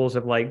principles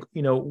of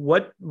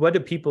what do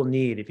people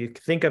need? If you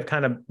think of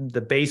kind of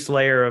the base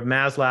layer of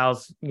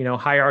Maslow's,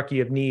 hierarchy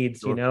of needs,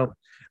 sure,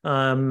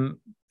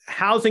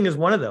 housing is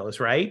one of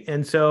those, right?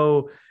 And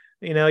so,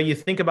 you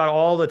think about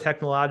all the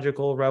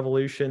technological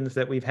revolutions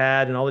that we've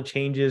had and all the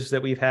changes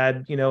that we've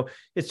had,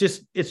 it's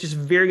just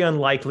very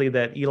unlikely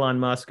that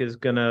Elon Musk is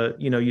going to,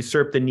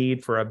 usurp the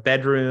need for a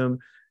bedroom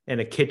and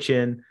a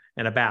kitchen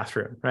and a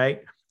bathroom,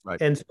 right? Right.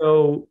 And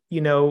so,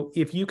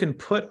 if you can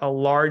put a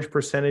large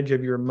percentage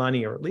of your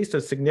money, or at least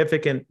a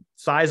significant,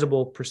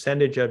 sizable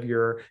percentage of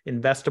your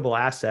investable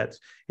assets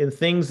in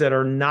things that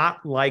are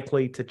not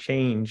likely to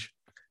change,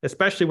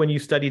 especially when you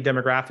study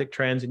demographic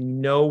trends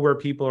and where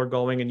people are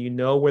going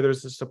and where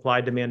there's a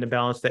supply-demand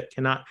imbalance that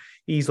cannot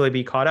easily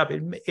be caught up,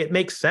 it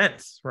makes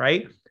sense,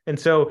 right? And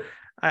so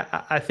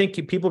I think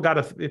people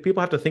have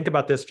to think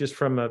about this just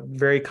from a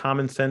very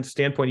common sense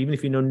standpoint. Even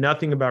if you know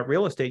nothing about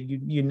real estate,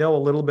 you know a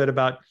little bit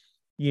about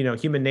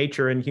human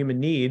nature and human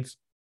needs.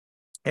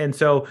 And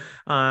so,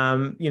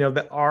 our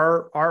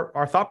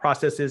thought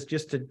process is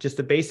just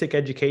a basic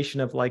education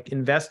of like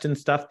invest in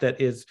stuff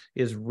that is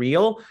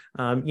real.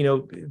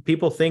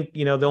 People think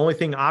the only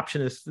thing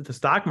option is the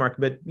stock market,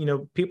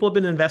 but people have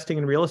been investing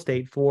in real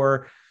estate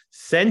for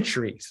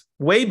centuries,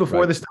 way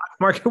before the stock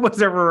market was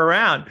ever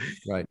around.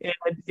 Right. And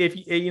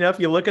if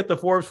you look at the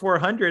Forbes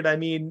 400, I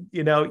mean,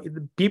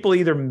 people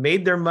either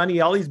made their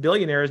money, all these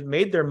billionaires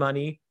made their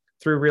money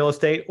through real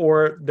estate,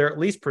 or they're at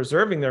least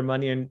preserving their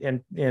money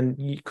and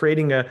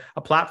creating a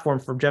platform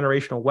for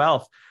generational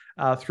wealth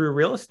through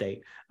real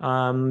estate. The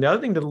other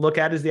thing to look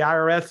at is the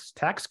IRS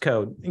tax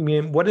code. I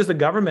mean, what is the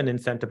government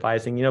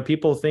incentivizing?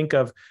 People think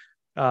of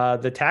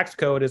the tax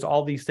code as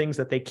all these things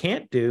that they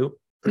can't do,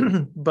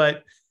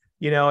 but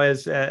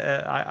as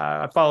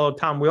I follow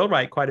Tom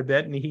Wheelwright quite a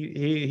bit, and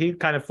he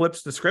kind of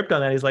flips the script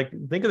on that. He's like,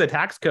 think of the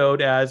tax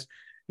code as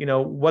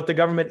what the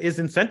government is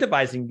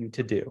incentivizing you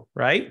to do,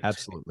 right?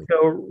 Absolutely.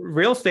 So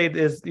real estate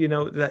is,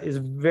 that is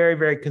very,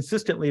 very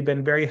consistently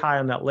been very high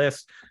on that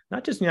list,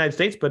 not just in the United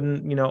States, but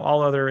in,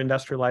 all other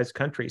industrialized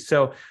countries.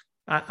 So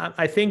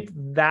I think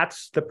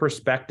that's the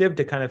perspective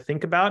to kind of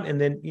think about. And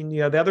then,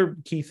 the other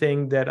key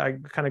thing that I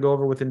kind of go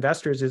over with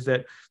investors is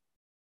that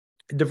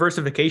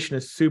diversification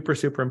is super,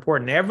 super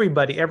important.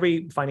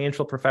 Every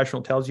financial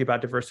professional tells you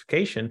about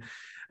diversification.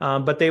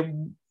 But they,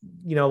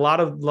 a lot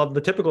of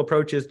the typical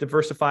approach is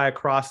diversify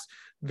across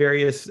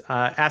various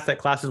asset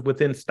classes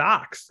within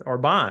stocks or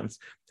bonds.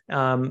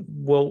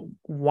 Well,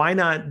 why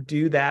not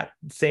do that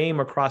same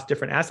across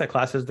different asset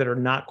classes that are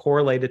not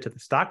correlated to the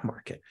stock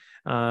market?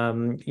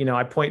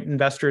 I point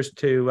investors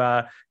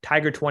to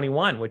Tiger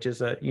 21, which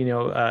is a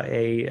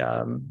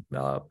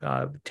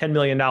 $10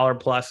 million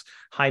plus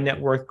high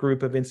net worth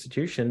group of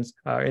institutions,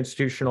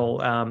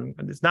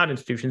 it's not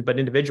institutions, but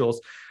individuals.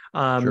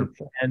 Sure.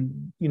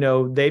 And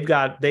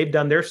they've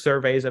done their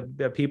surveys of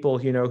people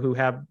who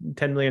have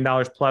 $10 million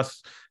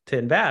plus to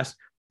invest,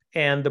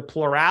 and the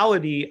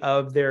plurality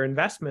of their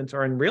investments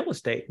are in real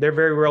estate. They're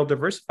very well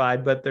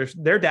diversified, but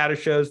their data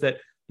shows that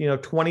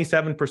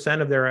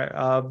 27% of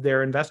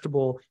their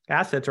investable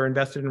assets are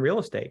invested in real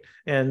estate,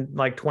 and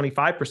like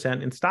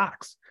 25% in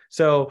stocks.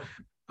 So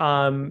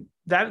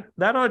that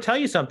ought to tell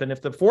you something.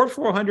 If the Forbes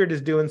 400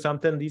 is doing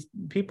something, these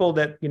people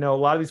that a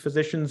lot of these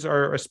physicians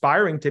are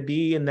aspiring to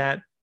be in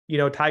that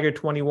Tiger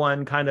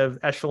 21 kind of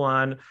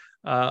echelon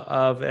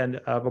of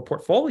a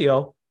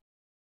portfolio,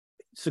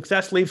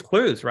 success leaves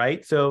clues,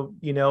 right? So,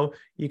 you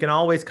can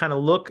always kind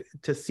of look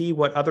to see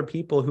what other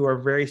people who are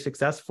very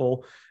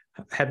successful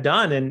have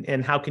done,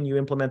 and how can you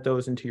implement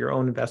those into your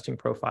own investing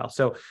profile.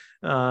 So,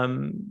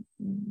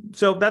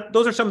 those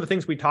are some of the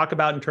things we talk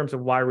about in terms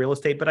of why real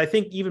estate. But I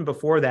think even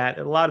before that,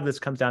 a lot of this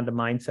comes down to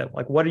mindset.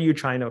 Like, what are you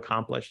trying to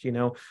accomplish?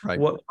 Right.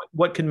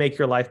 What can make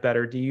your life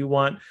better?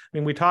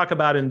 We talk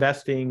about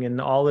investing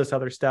and all this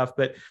other stuff,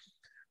 but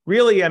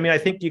really, I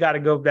think you got to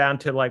go down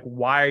to like,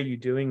 why are you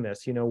doing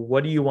this?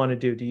 What do you want to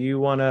do? Do you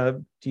want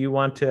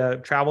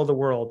to travel the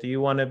world? Do you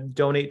want to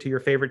donate to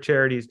your favorite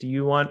charities? Do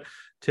you want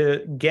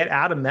to get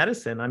out of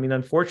medicine?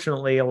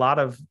 Unfortunately, a lot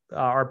of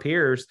our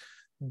peers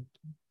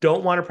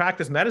don't want to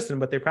practice medicine,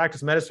 but they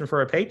practice medicine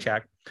for a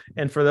paycheck.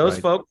 And for those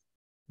folks,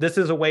 this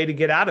is a way to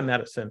get out of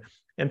medicine.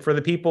 And for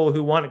the people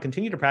who want to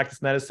continue to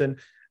practice medicine,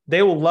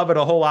 they will love it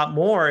a whole lot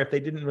more if they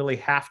didn't really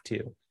have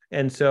to.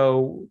 And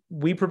so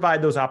we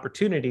provide those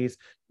opportunities.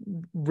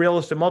 Real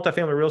estate,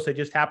 multifamily real estate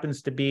just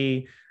happens to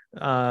be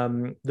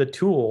the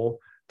tool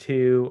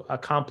to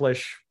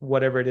accomplish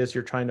whatever it is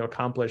you're trying to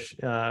accomplish,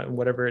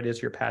 whatever it is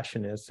your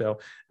passion is. So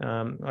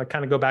I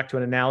kind of go back to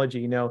an analogy.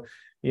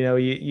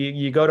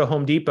 You go to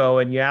Home Depot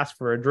and you ask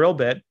for a drill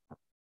bit,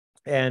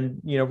 and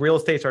real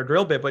estate's our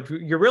drill bit, but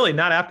you're really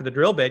not after the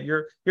drill bit.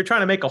 You're trying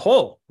to make a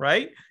hole,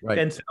 right?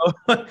 And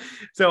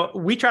so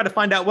we try to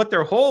find out what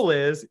their hole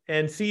is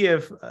and see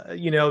if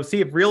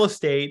real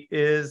estate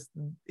is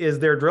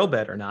their drill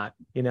bit or not.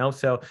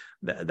 So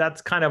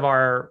that's kind of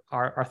our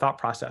thought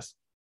process.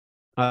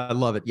 I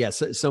love it.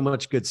 Yes, so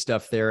much good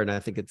stuff there, and I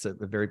think it's a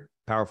very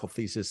powerful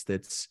thesis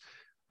that's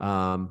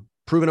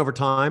proven over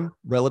time,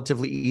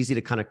 relatively easy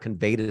to kind of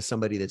convey to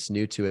somebody that's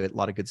new to it. A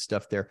lot of good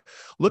stuff there.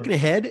 Looking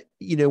ahead,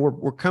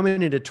 we're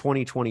coming into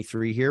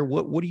 2023 here.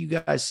 What do you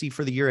guys see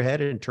for the year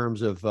ahead in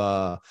terms of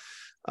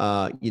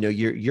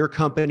your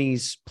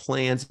company's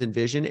plans and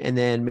vision, and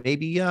then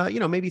maybe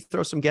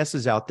throw some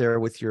guesses out there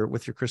with your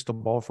crystal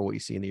ball for what you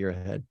see in the year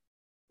ahead?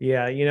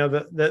 Yeah,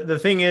 the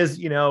thing is,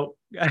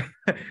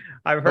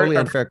 I've heard totally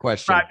unfair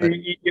question.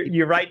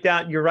 You write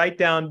down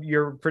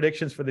your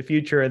predictions for the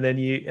future, and then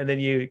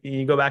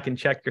you go back and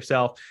check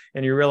yourself,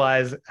 and you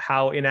realize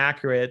how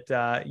inaccurate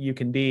you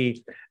can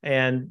be.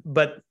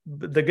 But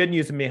the good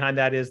news behind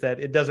that is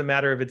that it doesn't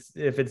matter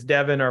if it's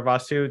Devin or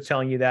Vasu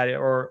telling you that,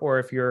 or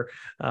if you're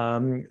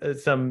some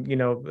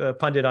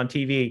pundit on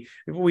TV.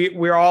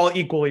 We're all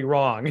equally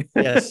wrong.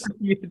 Yes,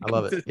 I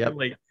love it. Yep.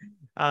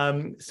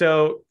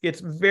 So it's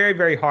very,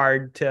 very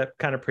hard to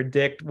kind of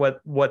predict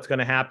what's going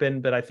to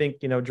happen. But I think,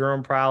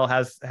 Jerome Powell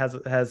has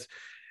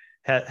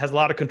has a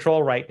lot of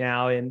control right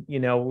now, and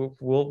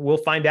we'll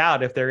find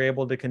out if they're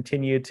able to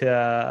continue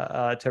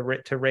to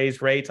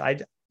raise rates. I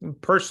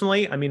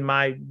personally, I mean,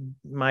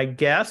 my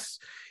guess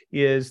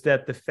is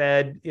that the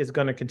Fed is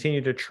going to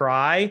continue to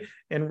try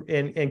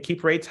and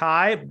keep rates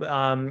high,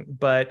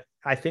 but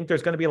I think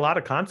there's going to be a lot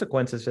of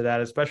consequences to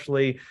that,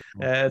 especially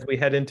as we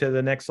head into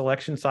the next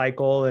election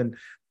cycle. And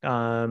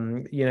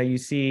you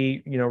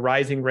see,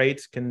 rising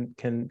rates can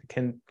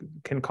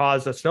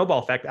cause a snowball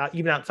effect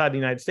even outside the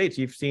United States.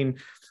 You've seen,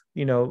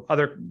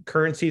 other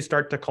currencies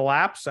start to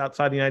collapse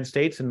outside the United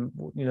States, and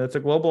it's a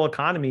global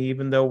economy.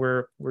 Even though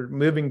we're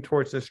moving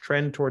towards this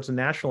trend towards the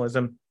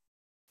nationalism,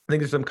 I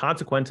think there's some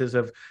consequences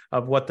of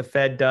what the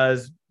Fed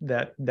does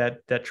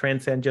that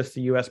transcend just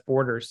the U.S.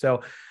 borders.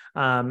 So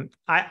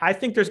I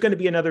think there's going to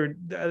be another,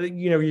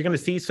 you're going to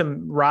see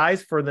some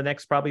rise for the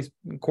next probably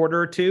quarter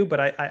or two,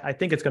 but I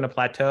think it's going to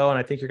plateau, and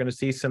I think you're going to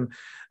see some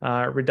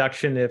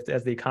reduction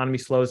as the economy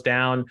slows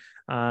down.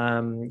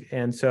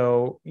 And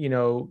so,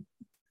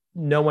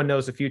 no one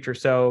knows the future.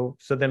 So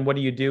then what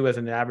do you do as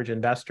an average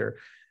investor?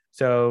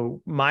 So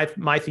my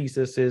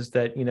thesis is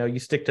that, you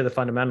stick to the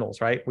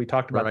fundamentals, right? We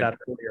talked about that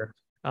earlier.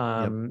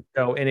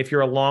 So, and if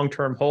you're a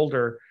long-term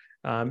holder,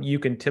 you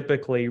can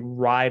typically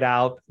ride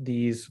out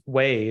these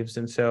waves.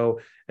 And so,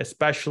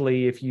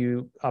 especially if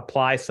you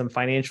apply some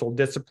financial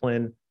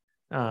discipline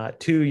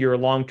to your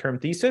long-term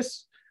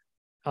thesis,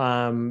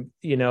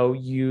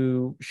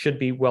 you should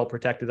be well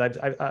protected.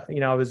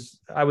 I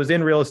was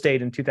in real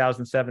estate in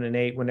 2007 and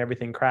 2008 when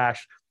everything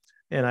crashed,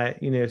 and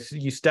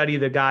you study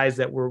the guys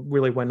that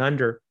really went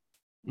under.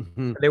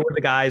 Mm-hmm. They were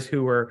the guys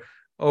who were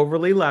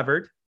overly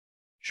levered.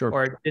 Sure.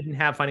 Or didn't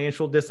have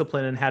financial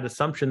discipline and had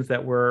assumptions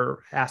that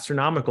were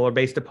astronomical or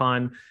based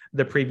upon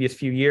the previous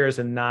few years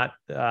and not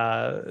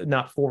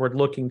forward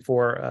looking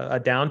for a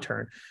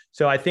downturn.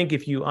 So I think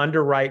if you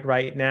underwrite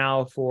right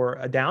now for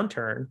a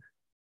downturn,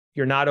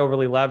 you're not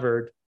overly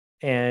levered,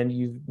 and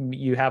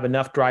you have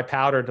enough dry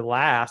powder to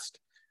last,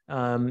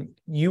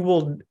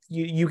 you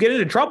get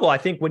into trouble, I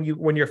think, when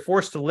you're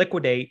forced to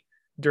liquidate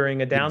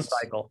during a down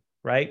cycle,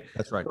 right?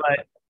 That's right.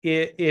 But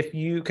if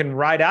you can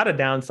ride out a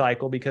down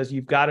cycle because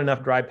you've got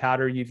enough dry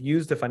powder, you've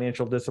used the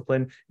financial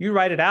discipline, you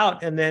ride it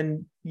out, and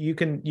then you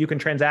can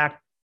transact,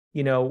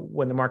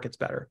 when the market's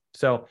better.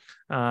 So,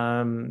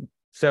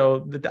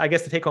 I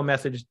guess the take-home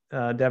message,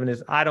 Devin,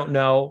 is I don't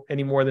know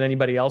any more than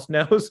anybody else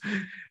knows,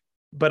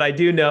 but I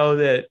do know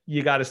that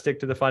you got to stick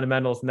to the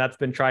fundamentals, and that's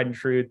been tried and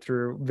true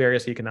through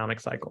various economic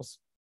cycles.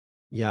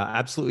 Yeah,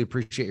 absolutely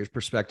appreciate your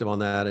perspective on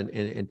that,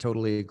 and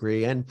totally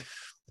agree. And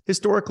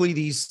historically,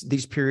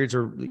 these periods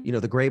are,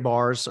 the gray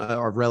bars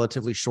are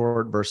relatively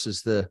short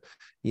versus the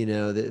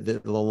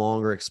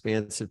longer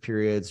expansive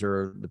periods,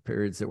 or the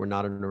periods that we're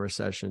not in a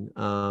recession.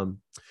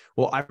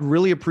 Well, I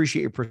really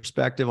appreciate your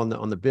perspective on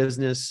the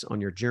business,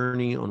 on your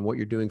journey, on what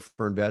you're doing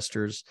for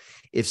investors.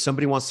 If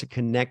somebody wants to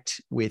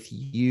connect with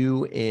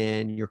you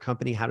and your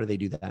company, how do they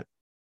do that?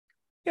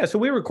 Yeah, so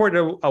we recorded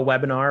a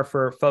webinar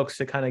for folks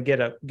to kind of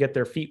get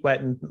their feet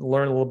wet and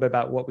learn a little bit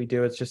about what we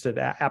do. It's just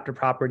at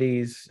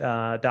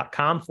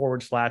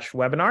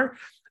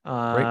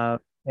apterproperties.com/webinar.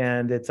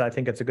 And I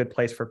think it's a good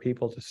place for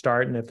people to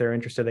start. And if they're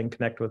interested, they can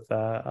connect with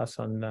us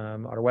on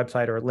our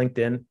website or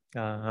LinkedIn.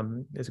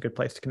 Is a good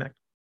place to connect.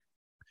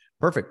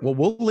 Perfect. Well,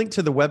 we'll link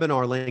to the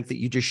webinar link that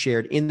you just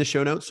shared in the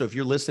show notes. So if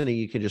you're listening,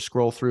 you can just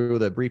scroll through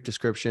the brief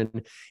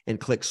description and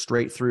click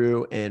straight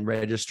through and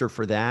register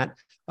for that.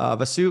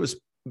 Vasu, it was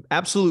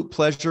absolute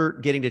pleasure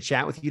getting to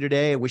chat with you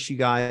today. I wish you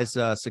guys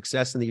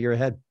success in the year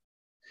ahead.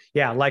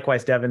 Yeah,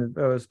 likewise, Devin.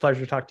 It was a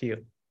pleasure to talk to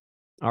you.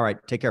 All right.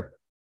 Take care.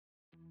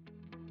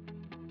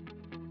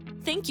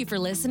 Thank you for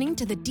listening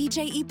to the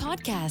DJE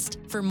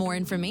podcast. For more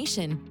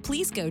information,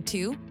 please go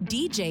to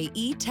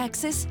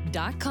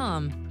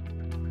djetexas.com.